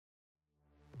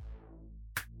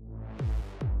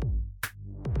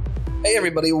Hey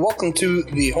everybody, welcome to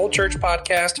the Whole Church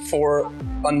Podcast for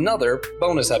another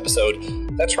bonus episode.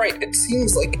 That's right, it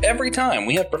seems like every time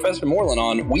we have Professor Moreland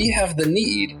on, we have the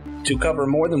need to cover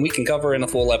more than we can cover in a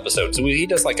full episode. So he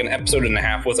does like an episode and a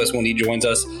half with us when he joins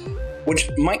us, which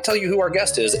might tell you who our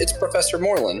guest is. It's Professor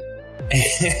Moreland.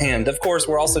 And of course,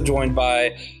 we're also joined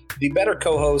by the better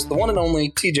co-host, the one and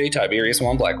only TJ Tiberius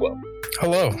Juan Blackwell.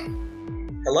 Hello.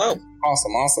 Hello.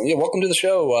 Awesome. Yeah, welcome to the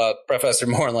show, Professor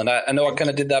Moreland. I know I kind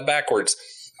of did that backwards.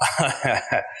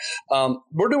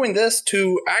 We're doing this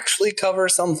to actually cover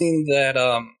something that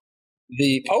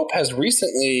the Pope has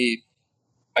recently,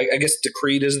 I guess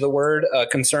decreed is the word,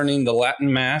 concerning the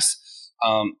Latin Mass.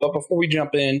 But before we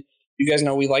jump in, you guys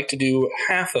know we like to do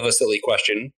half of a silly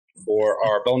question for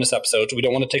our bonus episodes. We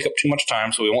don't want to take up too much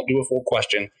time, so we won't do a full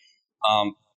question.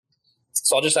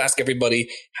 So I'll just ask everybody,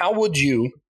 how would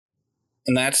you...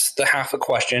 And that's the half a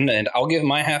question, and I'll give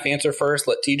my half answer first,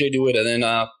 let TJ do it, and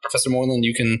then Professor Moreland,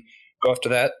 you can go after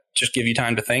that, just give you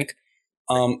time to think.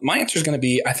 My answer is going to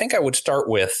be, I think I would start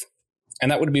with,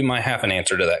 and that would be my half an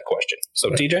answer to that question.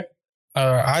 So TJ?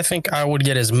 I think I would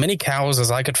get as many cows as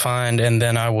I could find, and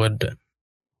then I would...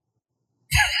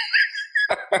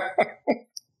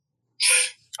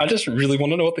 I just really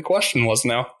want to know what the question was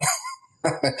now.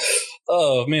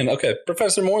 Oh, man. Okay.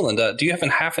 Professor Moreland, do you have a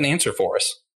half an answer for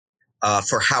us?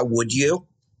 For how would you?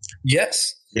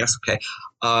 Yes. Yes, okay.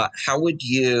 How would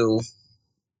you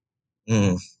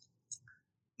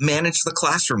manage the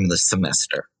classroom this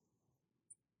semester?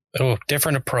 Oh,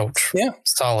 different approach. Yeah.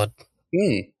 Solid.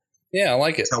 Yeah, I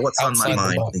like it. So what's on my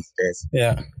mind these days?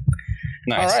 Yeah.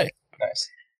 Nice. All right.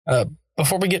 Nice.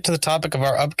 Before we get to the topic of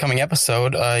our upcoming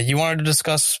episode, you wanted to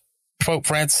discuss Pope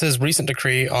Francis's recent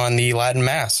decree on the Latin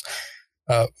Mass.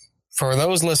 For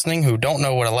those listening who don't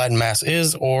know what a Latin Mass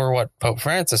is or what Pope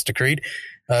Francis decreed,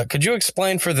 could you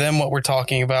explain for them what we're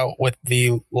talking about with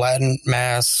the Latin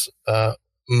Mass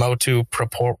motu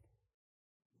proprio?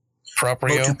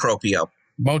 Motu proprio.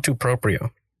 Motu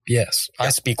proprio. Yes, yeah. I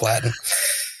speak Latin.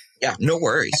 Yeah, no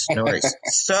worries.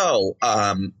 So,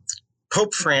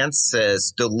 Pope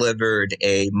Francis delivered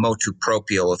a motu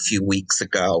proprio a few weeks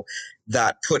ago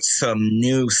that puts some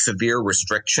new severe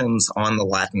restrictions on the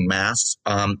Latin Mass.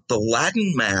 The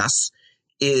Latin Mass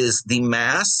is the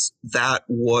Mass that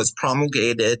was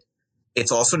promulgated.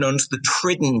 It's also known as the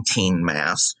Tridentine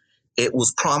Mass. It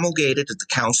was promulgated at the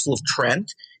Council of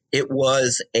Trent. It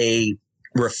was a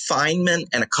refinement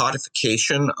and a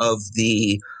codification of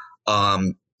the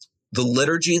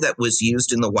liturgy that was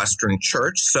used in the Western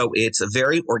Church. So it's a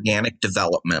very organic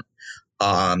development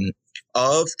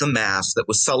of the Mass that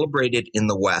was celebrated in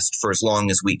the West for as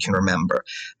long as we can remember.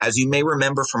 As you may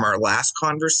remember from our last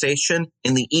conversation,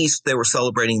 in the East, they were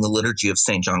celebrating the liturgy of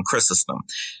St. John Chrysostom.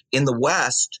 In the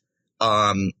West,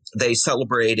 they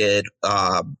celebrated,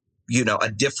 a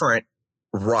different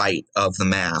rite of the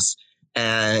Mass.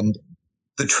 And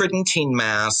the Tridentine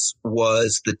Mass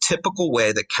was the typical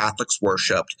way that Catholics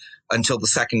worshipped until the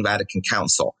Second Vatican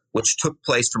Council, which took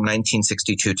place from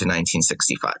 1962 to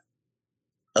 1965.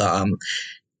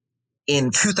 In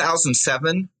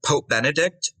 2007, Pope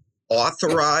Benedict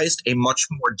authorized a much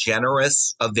more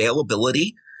generous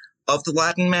availability of the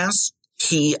Latin Mass.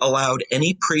 He allowed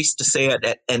any priest to say it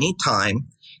at any time,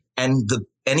 and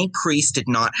any priest did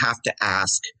not have to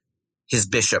ask his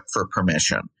bishop for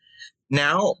permission.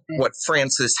 Now, what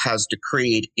Francis has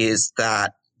decreed is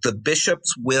that the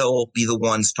bishops will be the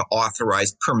ones to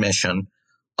authorize permission,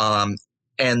 and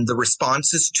the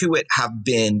responses to it have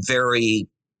been very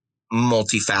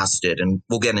multifaceted, and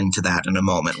we'll get into that in a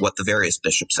moment, what the various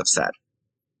bishops have said.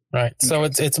 Right. So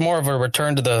it's more of a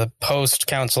return to the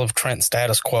post-Council of Trent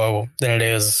status quo than it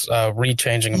is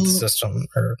rechanging of the system.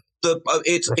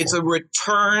 It's a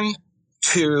return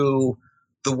to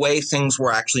the way things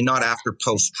were actually not after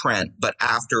post-Trent, but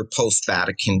after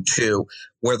post-Vatican II,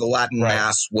 where the Latin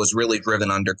Mass was really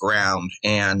driven underground,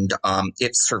 and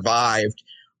it survived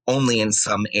only in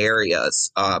some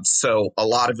areas. So a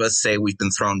lot of us say we've been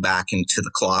thrown back into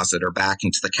the closet or back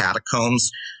into the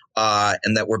catacombs,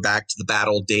 and that we're back to the bad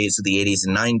old days of the 80s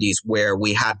and 90s, where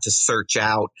we had to search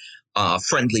out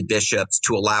friendly bishops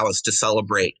to allow us to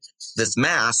celebrate this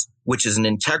Mass, which is an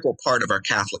integral part of our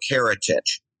Catholic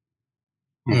heritage.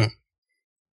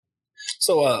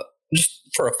 So just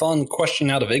for a fun question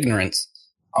out of ignorance,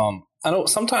 I know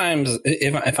sometimes,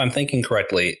 if I'm thinking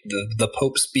correctly, the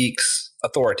Pope speaks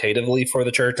authoritatively for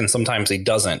the church, and sometimes he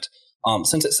doesn't.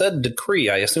 Since it said decree,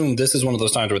 I assume this is one of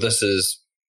those times where this is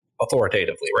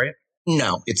authoritatively, right?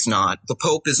 No, it's not. The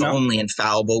Pope is only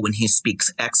infallible when he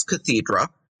speaks ex cathedra,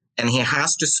 and he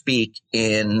has to speak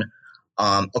in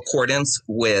accordance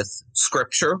with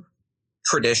Scripture,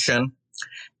 tradition,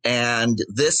 And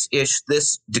this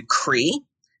decree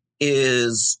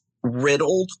is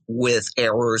riddled with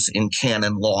errors in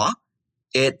canon law.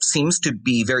 It seems to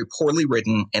be very poorly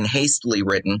written and hastily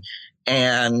written,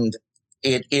 and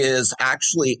it is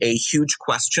actually a huge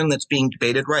question that's being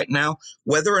debated right now,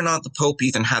 whether or not the Pope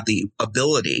even had the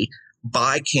ability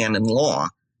by canon law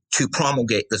to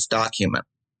promulgate this document.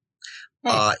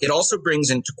 It also brings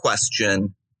into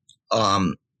question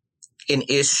an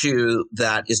issue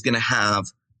that is going to have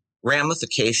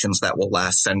ramifications that will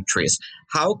last centuries.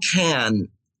 How can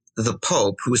the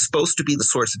Pope, who is supposed to be the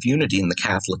source of unity in the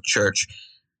Catholic Church,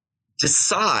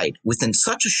 decide within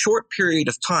such a short period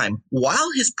of time,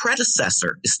 while his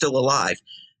predecessor is still alive,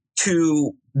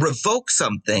 to revoke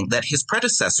something that his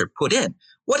predecessor put in?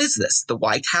 What is this? The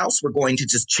White House? We're going to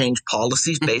just change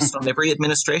policies based on every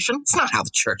administration? It's not how the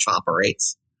church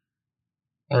operates.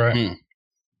 All right.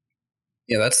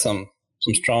 Yeah, that's some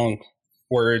strong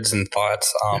words and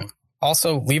thoughts.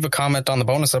 Also, leave a comment on the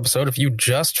bonus episode if you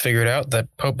just figured out that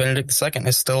Pope Benedict II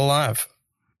is still alive.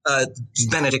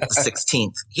 Benedict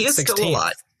XVI. He is 16th. Still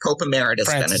alive. Pope Emeritus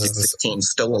Benedict XVI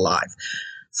is still alive.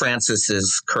 Francis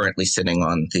is currently sitting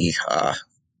on the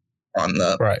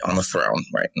throne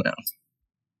right now.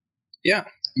 Yeah,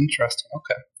 interesting.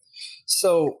 Okay.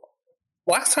 So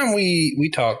last time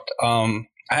we talked, I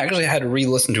actually had to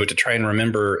re-listen to it to try and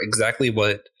remember exactly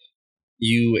what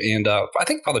you and I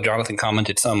think Father Jonathan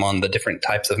commented some on the different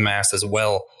types of Mass as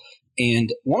well.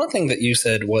 And one of the things that you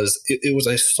said was it was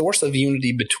a source of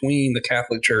unity between the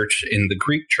Catholic Church and the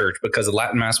Greek Church because the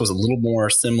Latin Mass was a little more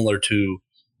similar to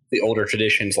the older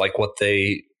traditions, like what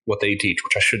they teach,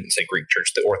 which I shouldn't say Greek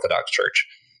Church, the Orthodox Church.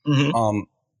 Mm-hmm.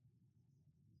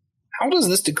 How does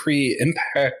this decree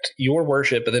impact your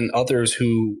worship and then others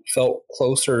who felt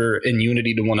closer in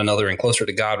unity to one another and closer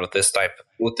to God with this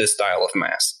style of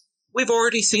Mass? We've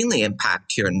already seen the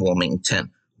impact here in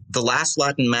Wilmington. The last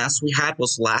Latin Mass we had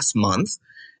was last month,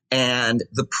 and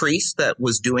the priest that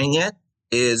was doing it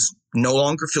is no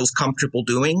longer feels comfortable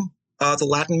doing the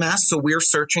Latin Mass, so we're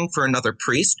searching for another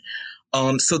priest.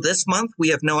 So this month, we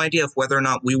have no idea of whether or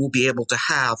not we will be able to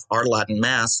have our Latin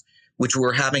Mass, which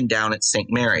we're having down at St.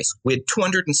 Mary's. We had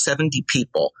 270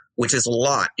 people, which is a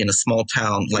lot in a small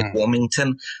town like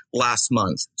Wilmington, last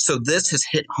month. So this has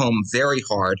hit home very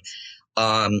hard.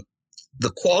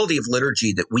 The quality of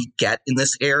liturgy that we get in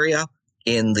this area,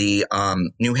 in the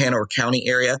New Hanover County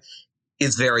area,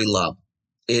 is very low.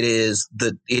 It is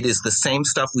the same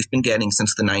stuff we've been getting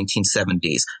since the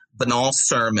 1970s. Banal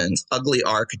sermons, ugly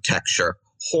architecture,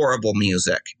 horrible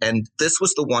music. And this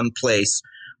was the one place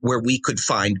where we could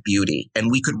find beauty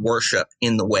and we could worship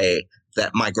in the way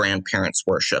that my grandparents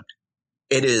worshiped.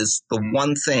 It is the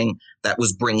one thing that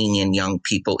was bringing in young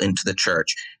people into the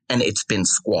church, and it's been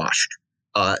squashed.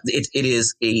 The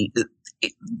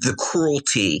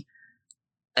cruelty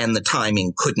and the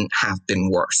timing couldn't have been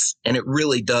worse. And it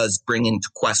really does bring into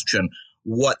question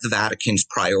what the Vatican's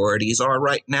priorities are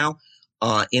right now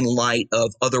in light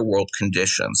of other world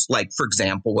conditions, like, for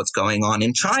example, what's going on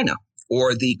in China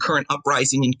or the current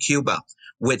uprising in Cuba,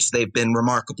 which they've been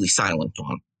remarkably silent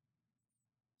on.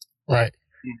 Right.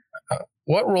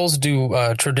 What roles do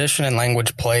tradition and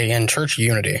language play in church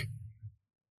unity?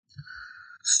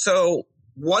 So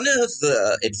one of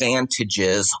the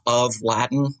advantages of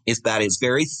Latin is that it's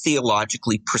very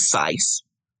theologically precise.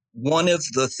 One of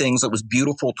the things that was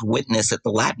beautiful to witness at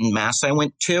the Latin Mass I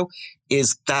went to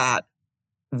is that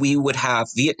we would have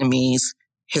Vietnamese,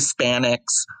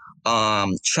 Hispanics,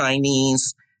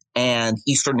 Chinese, and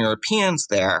Eastern Europeans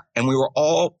there, and we were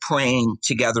all praying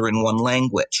together in one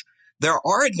language. There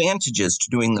are advantages to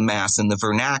doing the Mass in the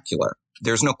vernacular.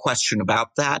 There's no question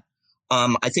about that.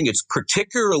 I think it's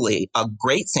particularly a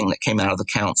great thing that came out of the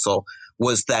council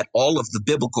was that all of the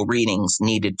biblical readings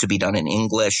needed to be done in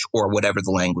English or whatever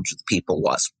the language of the people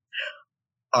was.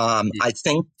 I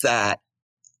think that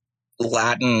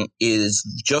Latin is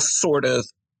just sort of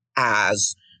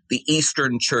as the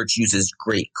Eastern Church uses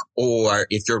Greek, or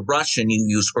if you're Russian, you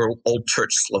use Old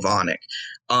Church Slavonic.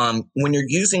 When you're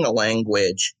using a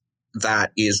language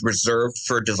that is reserved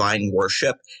for divine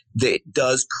worship, that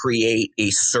does create a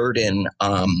certain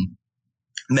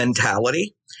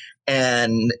mentality,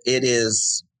 and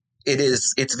it's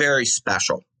very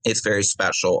special. It's very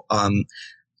special.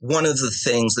 One of the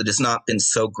things that has not been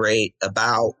so great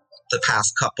about the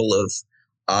past couple of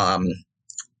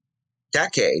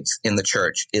decades in the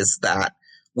church is that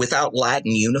without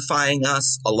Latin unifying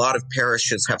us, a lot of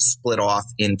parishes have split off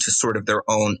into sort of their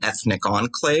own ethnic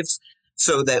enclaves,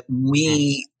 so that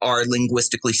we are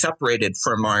linguistically separated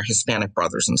from our Hispanic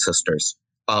brothers and sisters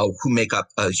who make up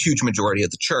a huge majority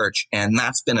of the church. And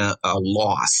that's been a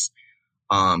loss.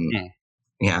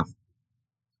 Yeah.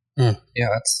 Yeah,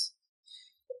 that's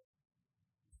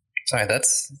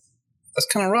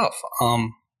kind of rough.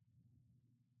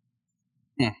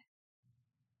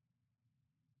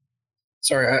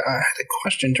 Sorry, I had a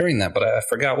question during that, but I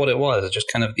forgot what it was.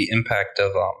 Just kind of the impact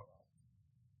of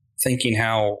thinking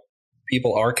how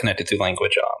people are connected through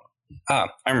language. I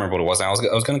remember what it was. I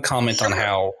was going to comment on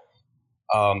how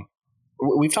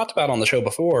we've talked about on the show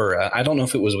before. I don't know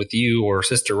if it was with you or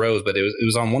Sister Rose, but it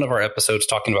was on one of our episodes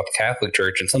talking about the Catholic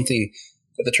Church, and something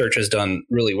that the church has done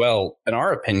really well, in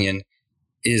our opinion,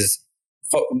 is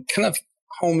kind of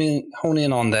hone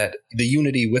in on that, the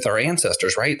unity with our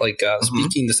ancestors, right? Like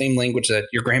speaking the same language that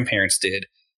your grandparents did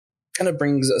kind of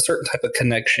brings a certain type of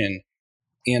connection.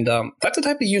 And that's a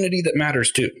type of unity that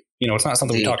matters too. You know, it's not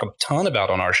something we talk a ton about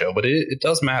on our show, but it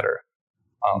does matter.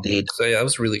 So yeah, I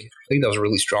think that was a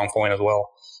really strong point as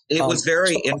well. It was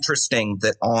very interesting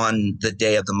that on the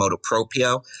day of the Motu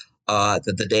Proprio,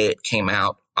 the day it came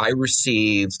out, I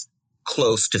received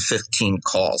close to 15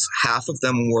 calls. Half of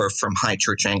them were from High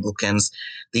Church Anglicans.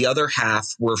 The other half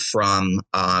were from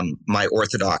my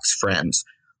Orthodox friends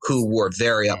who were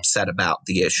very upset about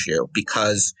the issue,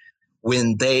 because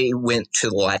when they went to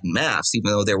the Latin Mass,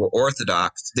 even though they were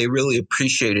Orthodox, they really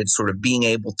appreciated sort of being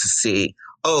able to see,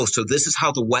 oh, so this is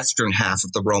how the Western half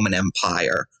of the Roman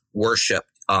Empire worshipped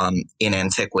in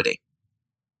antiquity.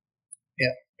 Yeah,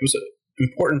 it was an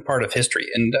important part of history.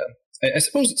 And I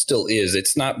suppose it still is.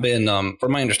 It's not been,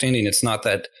 from my understanding, it's not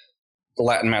that the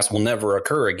Latin Mass will never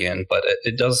occur again, but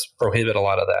it does prohibit a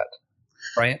lot of that,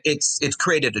 right? It's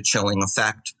created a chilling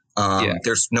effect.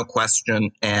 There's no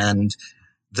question. And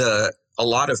a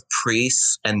lot of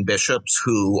priests and bishops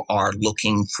who are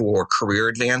looking for career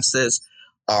advances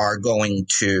are going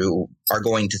to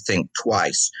think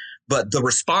twice. But the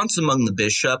response among the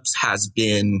bishops has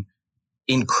been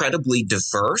incredibly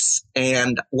diverse.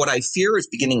 And what I fear is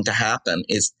beginning to happen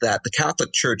is that the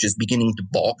Catholic Church is beginning to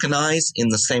balkanize in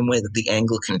the same way that the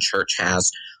Anglican Church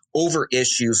has over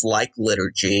issues like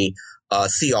liturgy,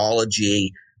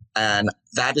 theology, and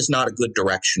that is not a good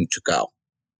direction to go.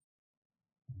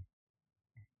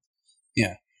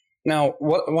 Yeah. Now,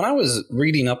 when I was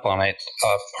reading up on it,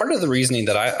 part of the reasoning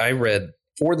that I read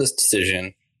for this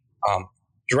decision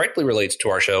directly relates to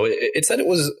our show. It said it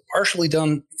was partially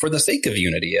done for the sake of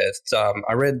unity.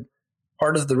 I read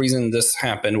part of the reason this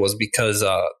happened was because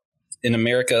in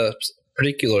America,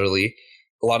 particularly,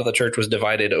 a lot of the church was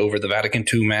divided over the Vatican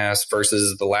II Mass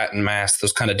versus the Latin Mass,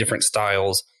 those kind of different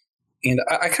styles. And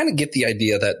I kind of get the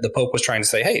idea that the Pope was trying to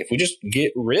say, hey, if we just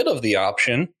get rid of the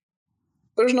option,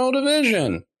 there's no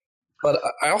division. But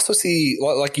I also see,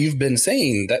 like you've been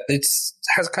saying, that it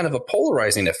has kind of a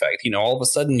polarizing effect. You know, all of a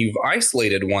sudden you've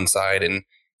isolated one side and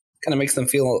kind of makes them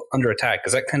feel under attack.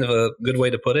 Is that kind of a good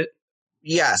way to put it?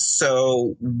 Yes.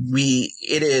 So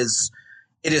it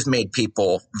has made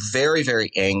people very,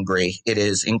 very angry. It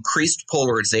has increased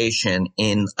polarization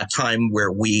in a time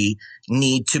where we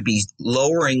need to be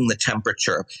lowering the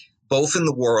temperature, both in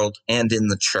the world and in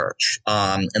the church.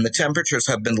 And the temperatures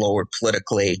have been lowered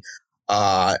politically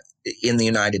in the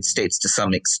United States to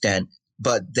some extent,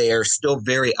 but they are still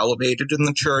very elevated in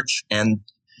the church, and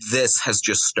this has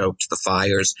just stoked the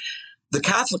fires. The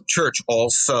Catholic Church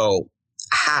also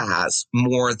has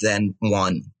more than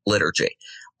one liturgy.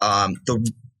 There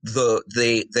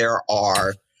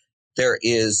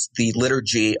is the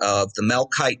liturgy of the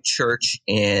Melkite Church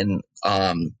in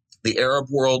the Arab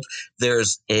world.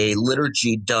 There's a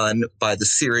liturgy done by the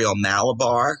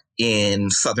Syro-Malabar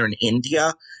in southern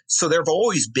India. So there have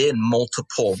always been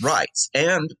multiple rites.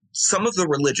 And some of the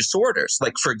religious orders,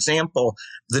 like, for example,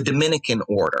 the Dominican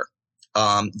order,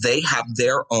 they have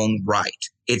their own rite.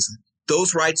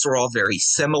 Those rites are all very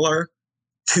similar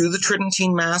to the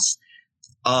Tridentine Mass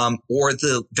or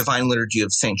the Divine Liturgy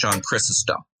of St. John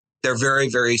Chrysostom. They're very,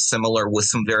 very similar with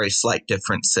some very slight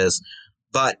differences.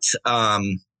 But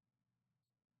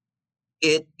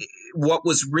what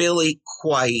was really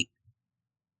quite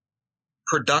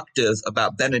productive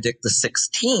about Benedict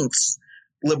XVI's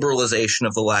liberalization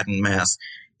of the Latin Mass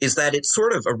is that it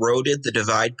sort of eroded the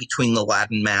divide between the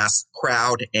Latin Mass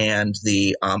crowd and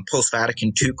the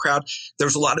post-Vatican II crowd.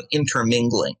 There's a lot of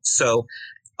intermingling. So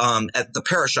at the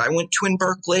parish I went to in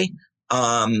Berkeley,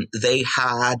 they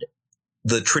had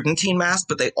the Tridentine Mass,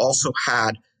 but they also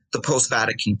had the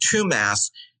post-Vatican II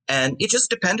Mass. And it just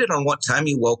depended on what time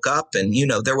you woke up. And, you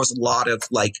know, there was a lot of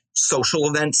like social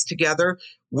events together.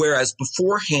 Whereas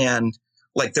beforehand,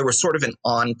 like there was sort of an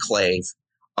enclave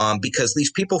because the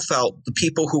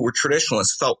people who were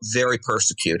traditionalists felt very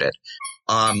persecuted.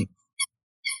 And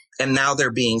now they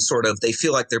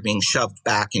feel like they're being shoved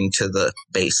back into the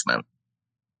basement.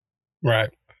 Right.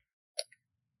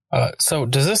 So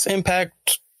does this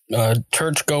impact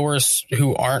churchgoers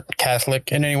who aren't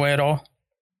Catholic in any way at all?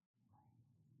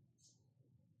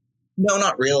 No,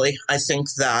 not really. I think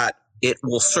that it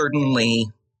will certainly,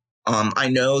 I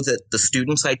know that the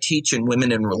students I teach in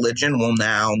Women in Religion will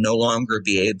now no longer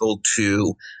be able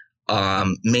to,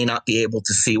 may not be able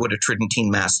to see what a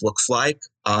Tridentine Mass looks like.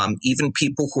 Even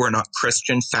people who are not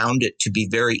Christian found it to be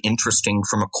very interesting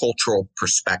from a cultural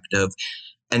perspective.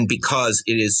 And because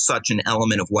it is such an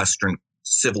element of Western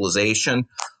civilization,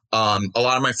 a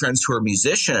lot of my friends who are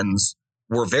musicians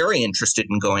were very interested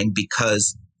in going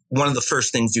because one of the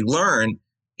first things you learn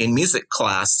in music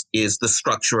class is the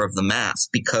structure of the Mass,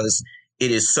 because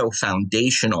it is so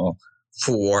foundational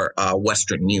for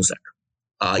Western music.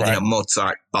 Right.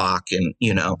 Mozart, Bach, and,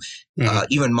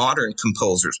 even modern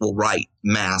composers will write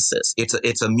masses.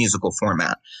 It's a musical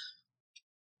format.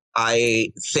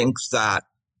 I think that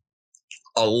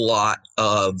a lot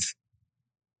of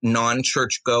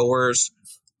non-churchgoers,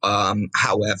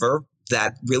 however,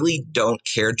 that really don't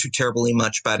care too terribly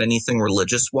much about anything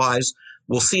religious-wise,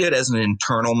 will see it as an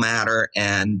internal matter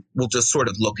and will just sort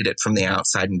of look at it from the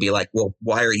outside and be like, well,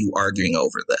 why are you arguing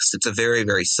over this? It's a very,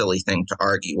 very silly thing to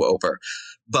argue over.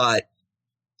 But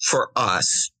for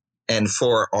us and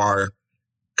for our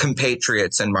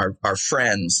compatriots and our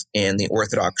friends in the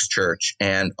Orthodox Church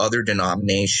and other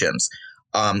denominations,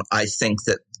 I think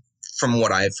that from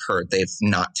what I've heard, they've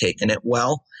not taken it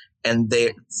well. And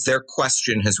their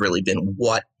question has really been,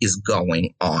 what is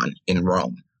going on in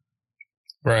Rome?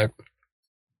 Right.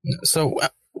 So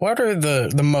what are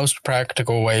the most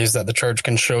practical ways that the church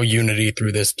can show unity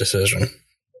through this decision?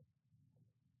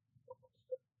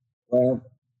 Well,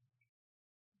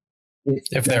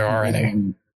 if there are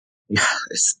any. Yeah,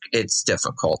 it's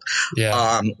difficult.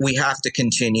 Yeah. We have to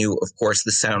continue. Of course,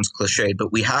 this sounds cliched,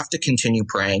 but we have to continue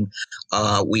praying.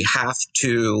 We have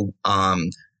to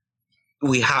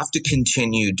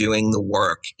continue doing the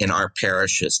work in our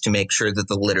parishes to make sure that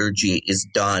the liturgy is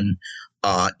done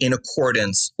in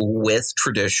accordance with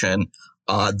tradition,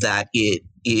 that it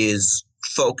is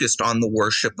focused on the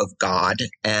worship of God,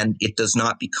 and it does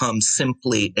not become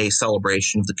simply a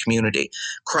celebration of the community.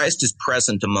 Christ is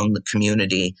present among the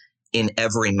community in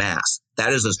every Mass.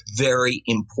 That is a very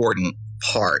important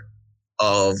part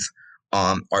of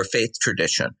our faith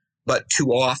tradition. But too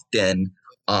often,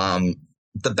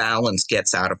 the balance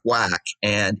gets out of whack,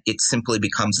 and it simply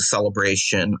becomes a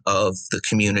celebration of the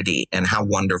community and how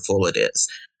wonderful it is.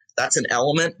 That's an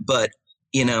element, but,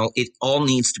 it all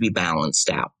needs to be balanced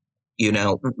out.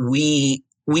 We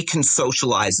can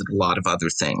socialize at a lot of other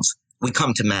things. We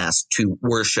come to Mass to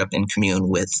worship and commune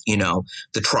with,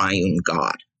 the triune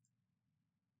God.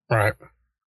 Right.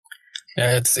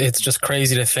 Yeah, it's just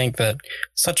crazy to think that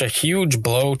such a huge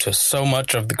blow to so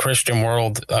much of the Christian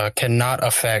world cannot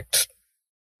affect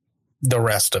the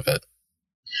rest of it.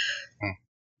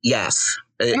 Yes,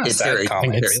 it's very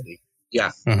complicated.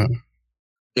 Yeah, mm-hmm.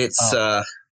 It's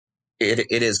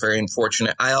it is very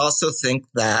unfortunate. I also think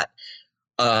that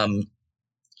I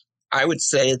would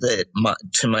say that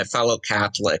to my fellow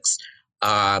Catholics,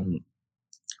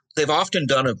 they've often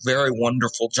done a very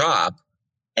wonderful job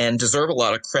and deserve a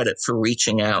lot of credit for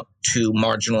reaching out to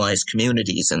marginalized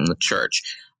communities in the church.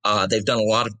 They've done a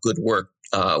lot of good work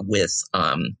with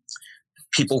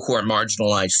people who are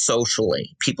marginalized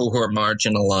socially, people who are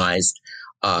marginalized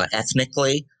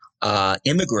ethnically,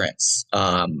 immigrants,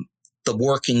 the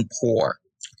working poor.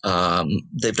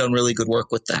 They've done really good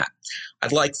work with that.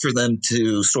 I'd like for them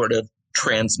to sort of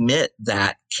transmit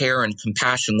that care and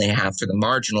compassion they have for the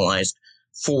marginalized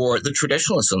for the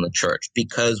traditionalists in the church,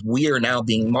 because we are now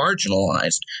being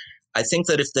marginalized. I think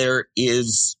that if there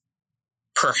is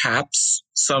perhaps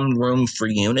some room for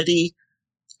unity,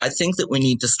 I think that we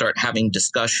need to start having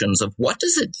discussions of what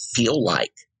does it feel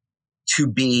like to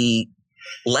be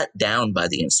let down by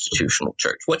the institutional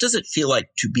church? What does it feel like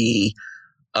to be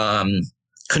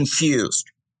confused?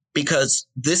 Because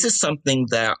this is something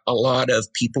that a lot of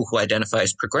people who identify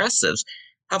as progressives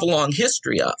have a long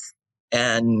history of.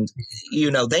 And,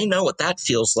 they know what that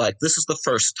feels like. This is the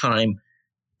first time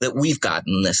that we've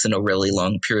gotten this in a really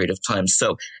long period of time.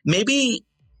 So maybe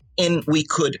if we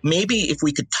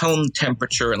could tone the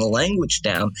temperature and the language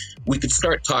down, we could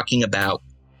start talking about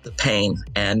the pain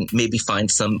and maybe find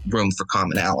some room for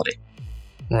commonality.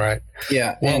 Right.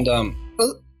 Yeah. Well,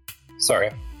 and,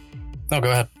 sorry. No,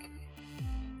 go ahead.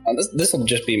 This will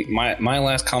just be my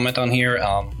last comment on here.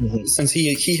 Mm-hmm. Since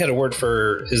he had a word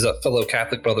for his fellow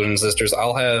Catholic brothers and sisters,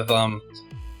 I'll have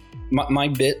my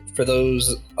bit for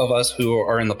those of us who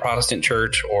are in the Protestant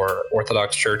church or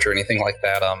Orthodox church or anything like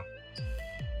that.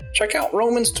 Check out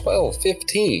Romans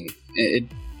 12:15.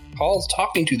 Paul's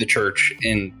talking to the church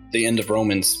in the end of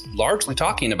Romans, largely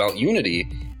talking about unity.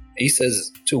 He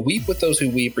says to weep with those who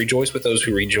weep, rejoice with those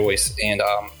who rejoice. And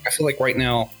I feel like right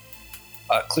now,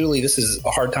 clearly this is a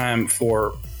hard time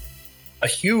for a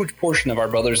huge portion of our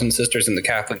brothers and sisters in the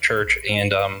Catholic Church.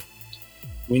 And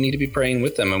we need to be praying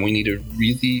with them, and we need to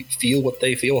really feel what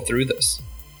they feel through this.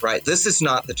 Right. This is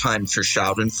not the time for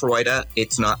Schadenfreude.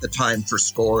 It's not the time for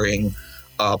scoring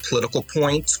political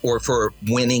points or for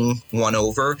winning one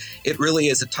over. It really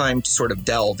is a time to sort of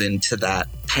delve into that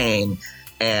pain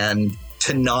and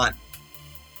to not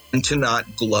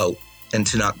gloat.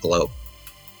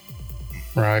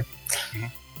 Right.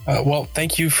 Well,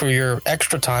 thank you for your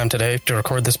extra time today to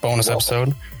record this bonus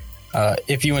episode.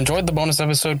 If you enjoyed the bonus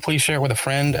episode, please share it with a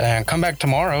friend and come back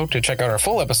tomorrow to check out our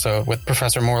full episode with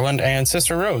Professor Moreland and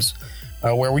Sister Rose,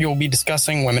 where we will be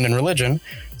discussing women in religion,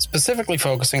 specifically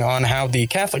focusing on how the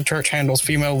Catholic Church handles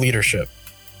female leadership.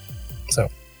 So,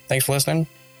 thanks for listening.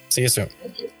 See you soon.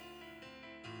 Thank you.